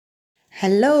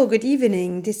Hello, good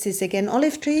evening. This is again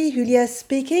Olive Tree, Julia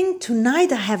speaking.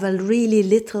 Tonight I have a really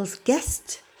little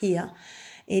guest here.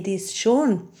 It is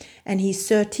Shawn, and he's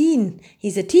 13.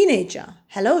 He's a teenager.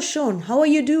 Hello, Shawn. How are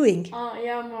you doing?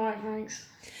 Yeah, I'm alright, thanks.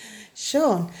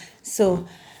 Shawn, so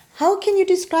how can you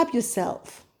describe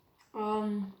yourself?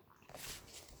 I'd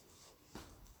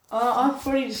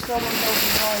probably describe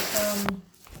myself as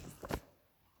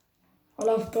I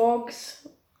love dogs.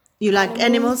 You like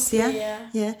animals, yeah? Yeah.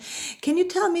 Yeah. Can you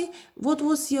tell me, what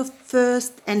was your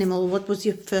first animal? What was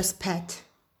your first pet?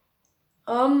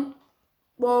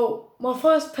 Well, my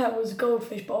first pet was a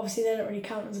goldfish, but obviously they don't really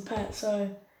count as a pet, so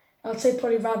I'd say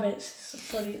probably rabbits.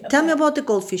 Probably Tell me about the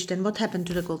goldfish then. What happened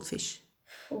to the goldfish?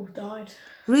 all died.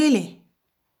 Really?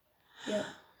 Yeah.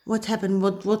 What happened?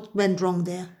 What went wrong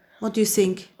there? What do you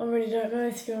think? I really don't know,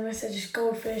 to be honest. They're just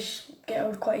goldfish, get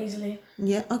old quite easily.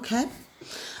 Yeah, okay.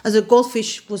 As a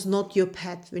goldfish was not your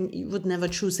pet, when you would never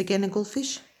choose again a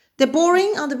goldfish? They're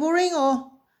boring? Are they boring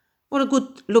or what a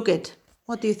good look at?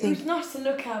 What do you It think? was nice to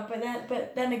look at,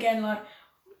 but then again, like,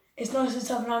 it's nice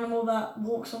to have an animal that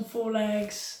walks on four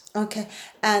legs. Okay.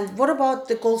 And what about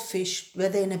the goldfish? Were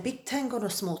they in a big tank or a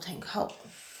small tank? How?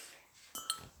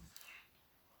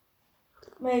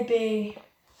 Maybe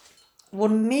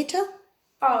 1 meter?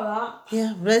 about that.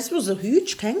 Yeah, this was a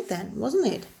huge tank then, wasn't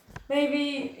it?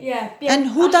 Maybe, yeah. And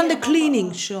who done the actually,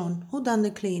 cleaning, Shawn? Who done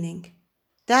the cleaning?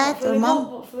 Dad For or the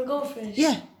mum? for the goldfish?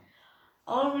 Yeah.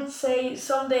 I would say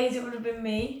some days it would have been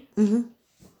me. Mm-hmm.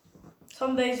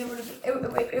 Some days it would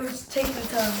have it was taking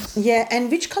turns. Yeah,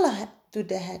 and which color do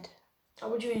they had? Oh,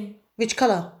 what do you mean? Which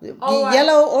color? The right.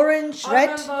 yellow, orange, I red?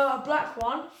 remember a black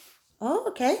one. Oh,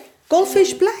 okay.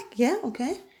 Goldfish black, yeah,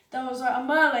 okay. That was like a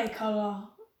Malay colour,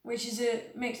 which is a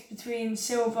mix between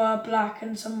silver, black,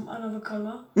 and some another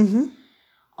colour. Mm-hmm.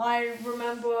 I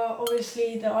remember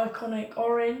obviously the iconic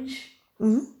orange.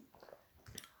 Mm-hmm.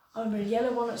 I remember a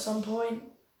yellow one at some point.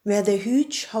 Were they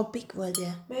huge? How big were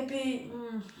they? Maybe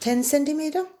 10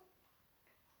 centimeter?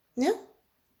 Yeah?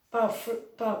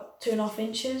 about 2.5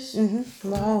 inches. Mm-hmm.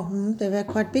 Wow, they were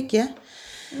quite big, yeah?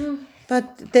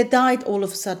 But they died all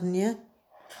of a sudden, yeah?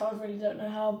 I really don't know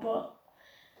how, but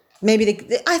Maybe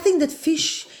I think that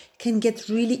fish can get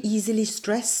really easily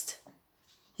stressed.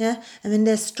 Yeah, and when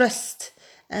they're stressed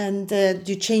and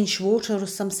you change water or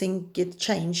something get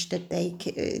changed, that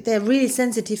they're really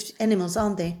sensitive animals,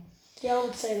 aren't they? yeah, I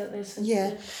would say that they're sensitive.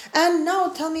 Yeah. And now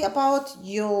tell me about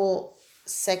your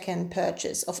second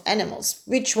purchase of animals.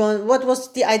 Which one? What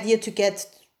was the idea to get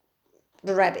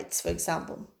the rabbits, for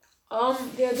example?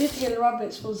 The idea to get the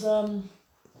rabbits was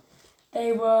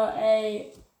they were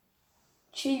a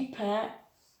cheap pet.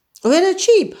 Were they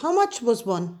cheap? How much was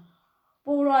one?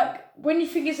 Well, like when you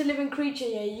think it's a living creature,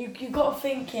 yeah, you got to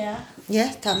think, yeah.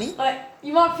 Yeah, tell me. Like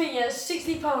you might think, yeah,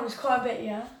 £60 is quite a bit,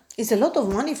 yeah. It's a lot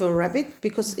of money for a rabbit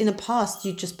because in the past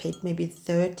you just paid maybe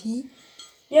 30.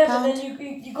 Yeah, pound. but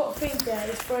then you got to think, yeah,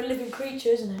 it's for a living creature,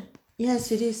 isn't it?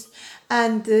 Yes, it is.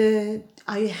 And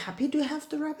are you happy to have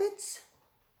the rabbits?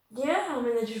 Yeah, I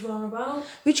mean they just run about.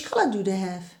 Which color do they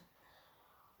have?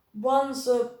 One's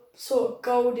a sort of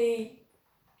goldy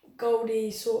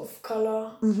sort of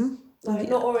colour. Mm-hmm. Like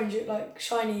not orange, like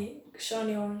shiny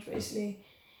orange basically.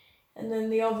 And then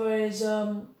the other is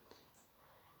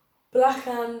black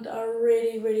and a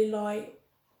really, really light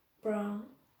brown.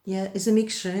 Yeah, it's a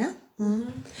mixture, yeah? Mm-hmm.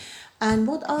 And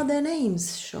what are their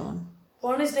names, Shawn?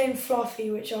 One is named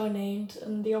Fluffy, which I named,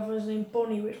 and the other is named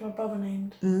Bonnie, which my brother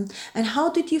named. And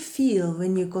how did you feel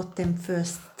when you got them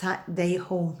first day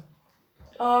home?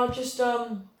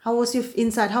 How was your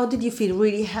inside? How did you feel?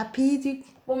 Really happy?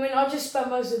 Well, I mean, I just spent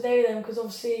most of the day with them because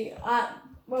obviously,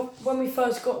 when we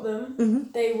first got them,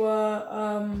 they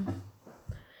were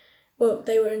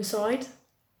they were inside.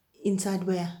 Inside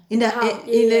where? In the house.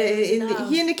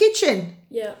 here in the kitchen.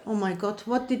 Yeah. Oh my God!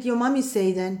 What did your mommy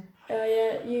say then?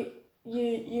 Yeah.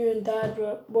 You and Dad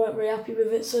weren't very happy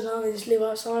with it, so now they just live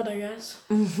outside, I guess.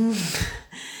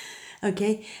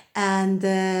 Okay, and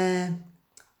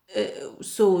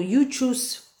so you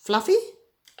choose Fluffy?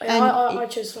 I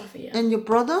chose Fluffy, yeah. And your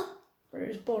brother? It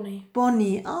was Bonnie.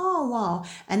 Bonnie. Oh wow!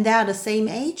 And they are the same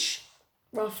age?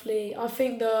 Roughly, I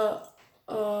think the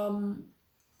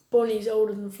Bonnie's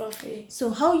older than Fluffy. So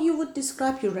how you would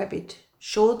describe your rabbit?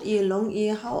 Short ear, long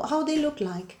ear. How they look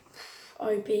like?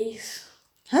 Obese.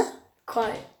 Huh?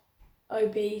 Quite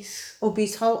obese.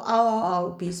 Obese. How are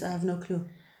obese? I have no clue.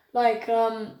 Like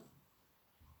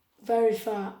very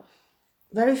fat.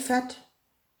 Very fat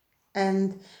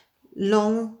and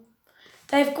long.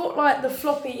 They've got like the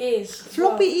floppy ears.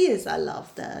 Floppy ears, I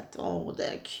love that. Oh,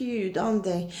 they're cute, aren't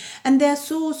they? And they're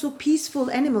so peaceful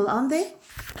animal, aren't they?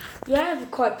 Yeah, they're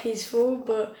quite peaceful,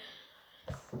 but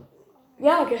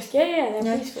Yeah, I guess. Yeah, they're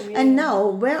Yeah. peaceful. Yeah. And now,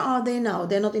 where are they now?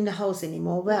 They're not in the house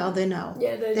anymore. Where are they now?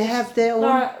 Yeah, they just, have their own.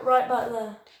 No, right back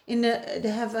there. They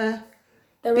have a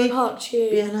Their big own hutch. Yeah.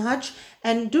 behind a hutch.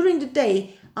 And during the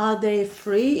day, are they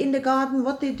free in the garden?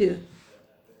 What they do?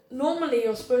 Normally,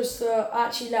 you're supposed to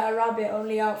actually let a rabbit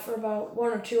only out for about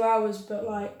 1 or 2 hours, but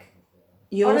like.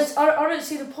 Yours? I don't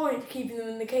see the point keeping them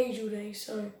in the cage all day,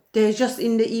 so. They're just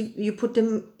in the you put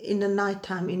them in the night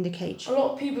time in the cage. A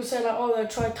lot of people say like, oh, they'll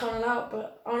try to tunnel out,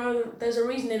 but I know there's a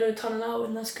reason they don't tunnel out,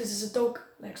 and that's because there's a dog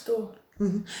next door.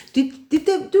 Mm-hmm. Did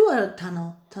they do a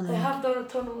tunnel? They have done a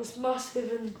tunnel, it's massive,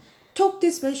 and Talk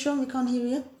this way, Sean. We can't hear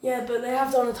you. yeah, but they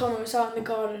have done a tunnel. It's out in the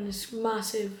garden. It's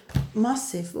massive.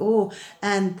 Massive. Oh,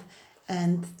 and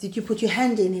did you put your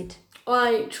hand in it?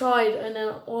 I tried, and then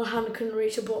one hand couldn't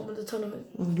reach the bottom of the tunnel.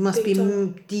 It must Big be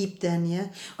tunnel. deep then, yeah.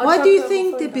 I Why tried do you putting my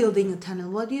think phone they're down. building a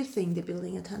tunnel? Why do you think they're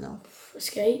building a tunnel?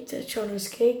 Escape. They're trying to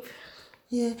escape.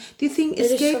 Yeah. Do you think They're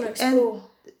just escape trying to and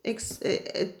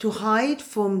explore. to hide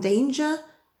from danger?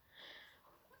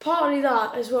 Partly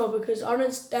that as well, because I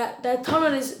don't. Their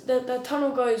tunnel is their tunnel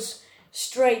goes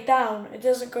straight down. It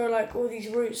doesn't go like all these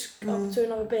routes up to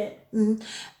another bit. Mm-hmm.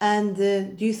 And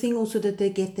do you think also that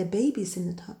they get their babies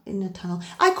in the tunnel?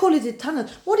 I call it a tunnel.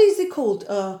 What is it called?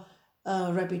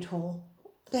 Rabbit hole.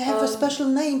 They have a special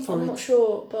name for I'm it. not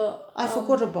sure, but I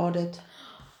forgot about it.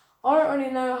 I don't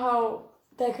really know how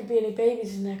there could be any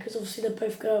babies in there, because obviously they're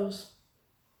both girls.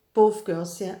 Both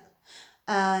girls, yeah.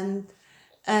 And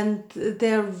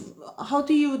they're, how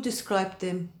do you describe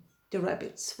them, the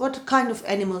rabbits? What kind of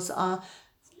animals are,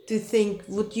 do you think,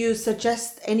 would you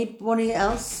suggest anybody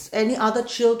else, any other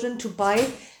children to buy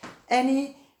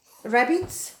any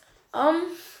rabbits?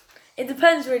 It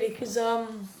depends really, because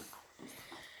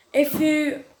if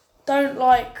you don't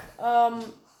like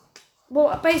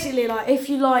well, basically, like, if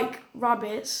you like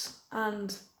rabbits,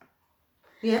 and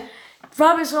Yeah.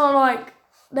 rabbits are like,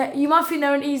 you might think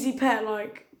they're an easy pet,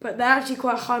 like, but they're actually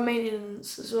quite high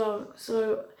maintenance as well.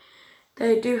 So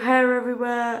they do hair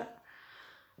everywhere.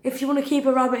 If you want to keep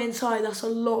a rabbit inside, that's a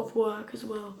lot of work as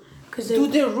well. Because Do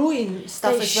they ruin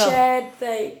stuff they as well? shed,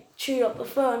 they chew up the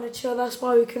furniture. That's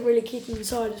why we can really keep them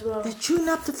inside as well. They're chewing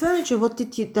up the furniture. What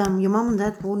did you your mum and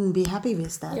dad wouldn't be happy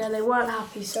with that? Yeah, they weren't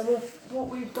happy. So what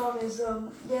we've done is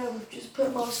we've just put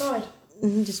them outside.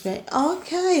 Just right.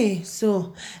 Okay,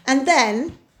 so and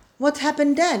then what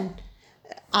happened then?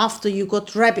 After you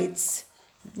got rabbits,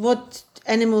 what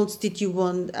animals did you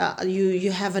want?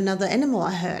 You have another animal,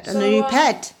 I heard, So, a new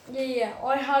pet. Yeah.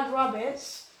 I had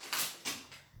rabbits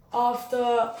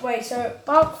after. Wait, so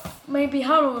about maybe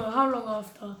how long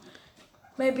after?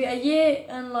 Maybe a year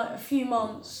and like a few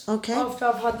months. Okay. After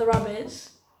I've had the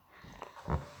rabbits,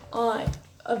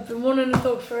 I've been wanting a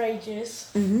dog for ages,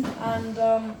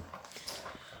 and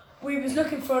we was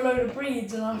looking for a load of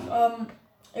breeds, and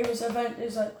it was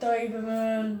like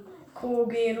Doberman,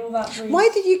 Corgi, and all that breed. Why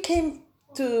did you came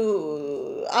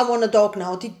to? I want a dog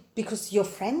now. Because your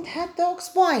friend had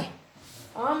dogs? Why?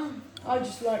 I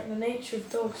just like the nature of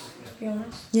dogs, to be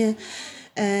honest. Yeah,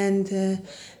 and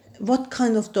what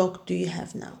kind of dog do you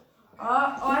have now?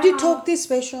 I Do you have- talk this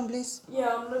way, Sean, please?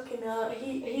 Yeah, I'm looking at.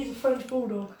 He's a French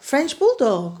bulldog. French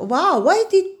bulldog. Wow. Why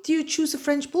did you choose a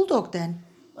French bulldog then,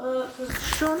 'Cause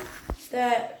Sean?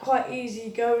 they're quite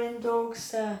easy-going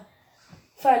dogs. They're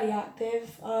fairly active.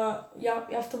 You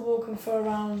have to walk them for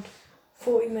around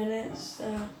 40 minutes.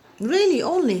 Really,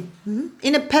 only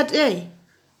in a per day.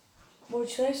 What would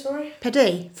you say? Sorry. Per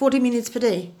day, 40 minutes per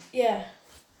day. Yeah.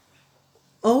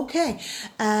 Okay,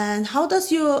 and how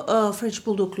does your French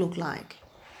bulldog look like?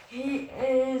 He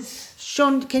is.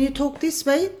 Sean, can you talk this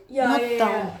way? Yeah, Not yeah,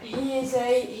 down. yeah.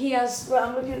 He has. Well,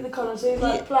 I'm looking at the colour. So he's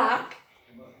like black.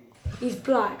 He's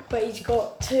black, but he's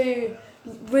got two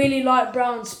really light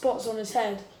brown spots on his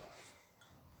head.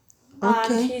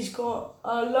 Okay. And he's got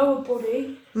a lower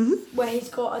body where he's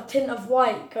got a tint of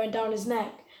white going down his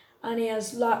neck, and he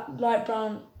has light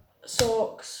brown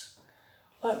socks,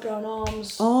 light brown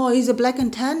arms. Oh, he's a black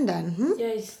and tan then.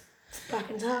 Yeah, he's black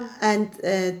and tan.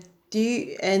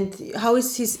 And how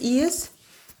is his ears?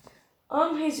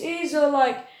 His ears are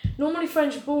like normally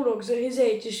French bulldogs at his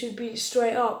age. It should be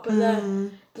straight up, but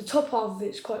the top half of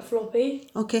it's quite floppy.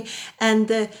 Okay, and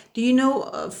do you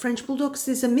know French bulldogs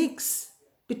is a mix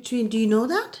between? Do you know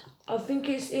that? I think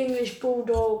it's English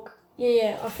bulldog.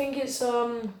 Yeah. I think it's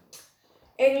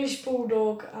English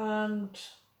bulldog and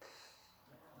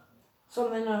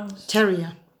something else.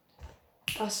 Terrier.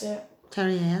 That's it.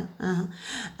 Terrier, yeah. Uh-huh.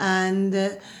 And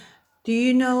do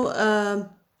you know?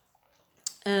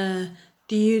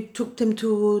 Do you took them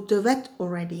to the vet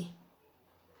already?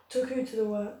 Took who to the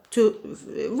work?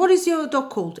 What is your dog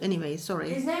called anyway? Sorry.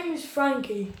 His name is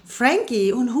Frankie. Frankie.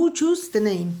 And who chose the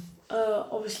name?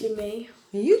 Obviously me.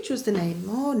 You chose the name.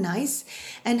 Oh, nice.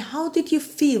 And how did you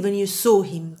feel when you saw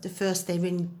him the first day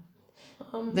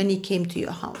when he came to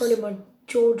your house? Probably my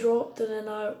jaw dropped, and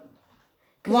then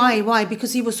Why?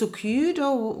 Because he was so cute,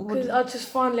 or because I just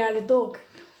finally had a dog.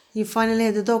 you finally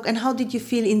had a dog? And how did you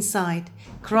feel inside?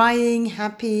 Crying,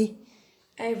 happy,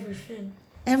 Everything.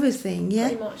 everything? Yeah.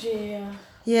 Pretty much, yeah.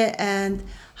 Yeah. And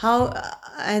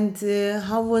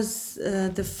how was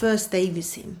the first day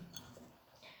with him?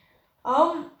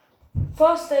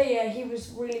 First day, yeah, he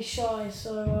was really shy.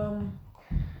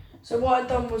 So what I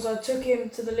done was I took him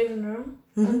to the living room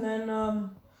and then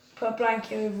put a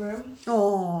blanket over him.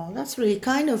 Oh, that's really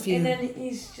kind of you. And then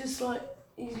he's just like,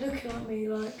 he's looking at me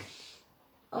like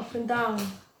up and down.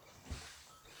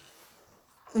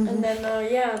 And then,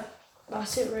 yeah,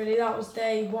 that's it really. That was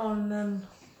day one. And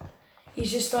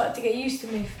he's just started to get used to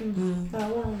me from that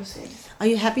one, obviously. Are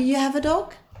you happy you have a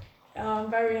dog? I'm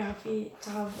very happy to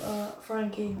have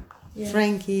Frankie. Yeah.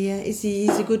 Frankie, yeah.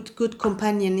 He's a good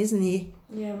companion, isn't he?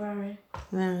 Yeah, very.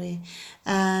 Very.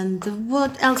 And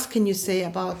what else can you say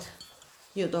about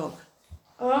your dog?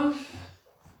 You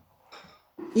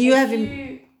If haven't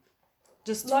you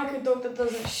just... like a dog that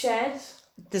doesn't shed,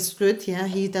 That's good, yeah.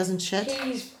 He doesn't shed.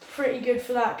 he's pretty good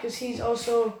for that because he was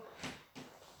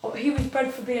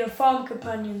bred for being a farm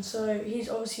companion, so he's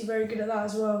obviously very good at that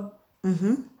as well.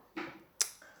 Mm-hmm.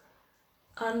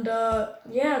 And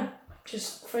yeah,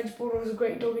 just French Bulldog is a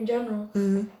great dog in general.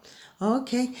 Mm-hmm.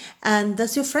 Okay. And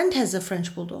does your friend has a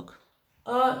French Bulldog?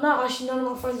 No, actually none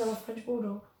of my friends have a French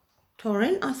Bulldog.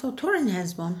 Torin? I thought Torin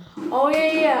has one. Oh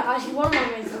yeah. Actually, one of my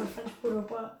mates has a French Bulldog,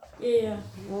 but yeah.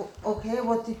 Well, okay,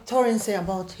 what did Torin say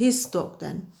about his dog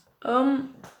then?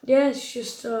 Yeah, it's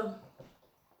just a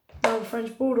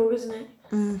French Bulldog, isn't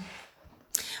it?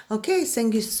 Okay,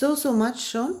 thank you so much,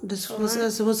 Shawn. This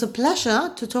was a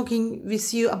pleasure to talking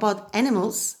with you about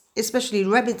animals, especially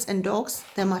rabbits and dogs.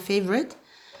 They're my favorite.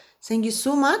 Thank you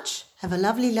so much. Have a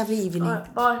lovely evening.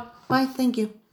 Alright, bye. Bye, thank you.